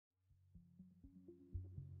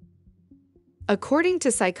According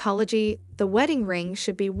to psychology, the wedding ring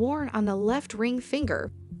should be worn on the left ring finger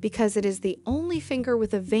because it is the only finger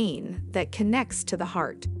with a vein that connects to the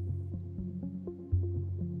heart.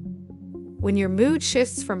 When your mood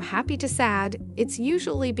shifts from happy to sad, it's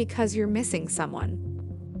usually because you're missing someone.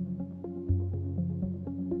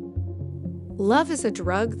 Love is a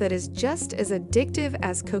drug that is just as addictive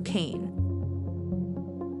as cocaine.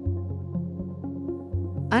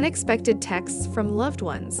 Unexpected texts from loved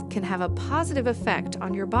ones can have a positive effect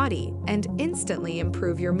on your body and instantly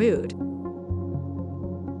improve your mood.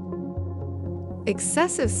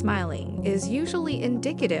 Excessive smiling is usually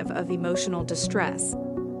indicative of emotional distress.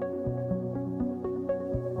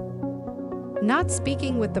 Not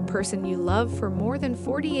speaking with the person you love for more than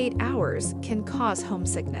 48 hours can cause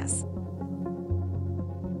homesickness.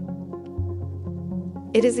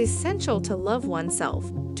 It is essential to love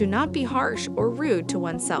oneself. Do not be harsh or rude to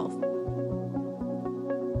oneself.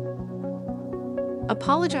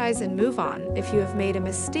 Apologize and move on if you have made a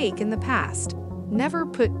mistake in the past. Never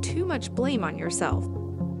put too much blame on yourself.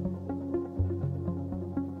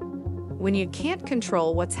 When you can't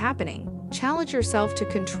control what's happening, challenge yourself to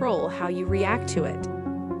control how you react to it.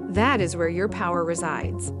 That is where your power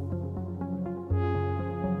resides.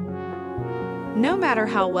 No matter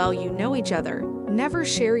how well you know each other, never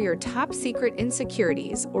share your top secret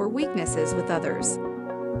insecurities or weaknesses with others.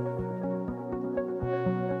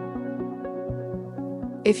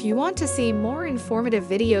 If you want to see more informative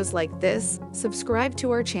videos like this, subscribe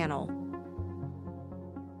to our channel.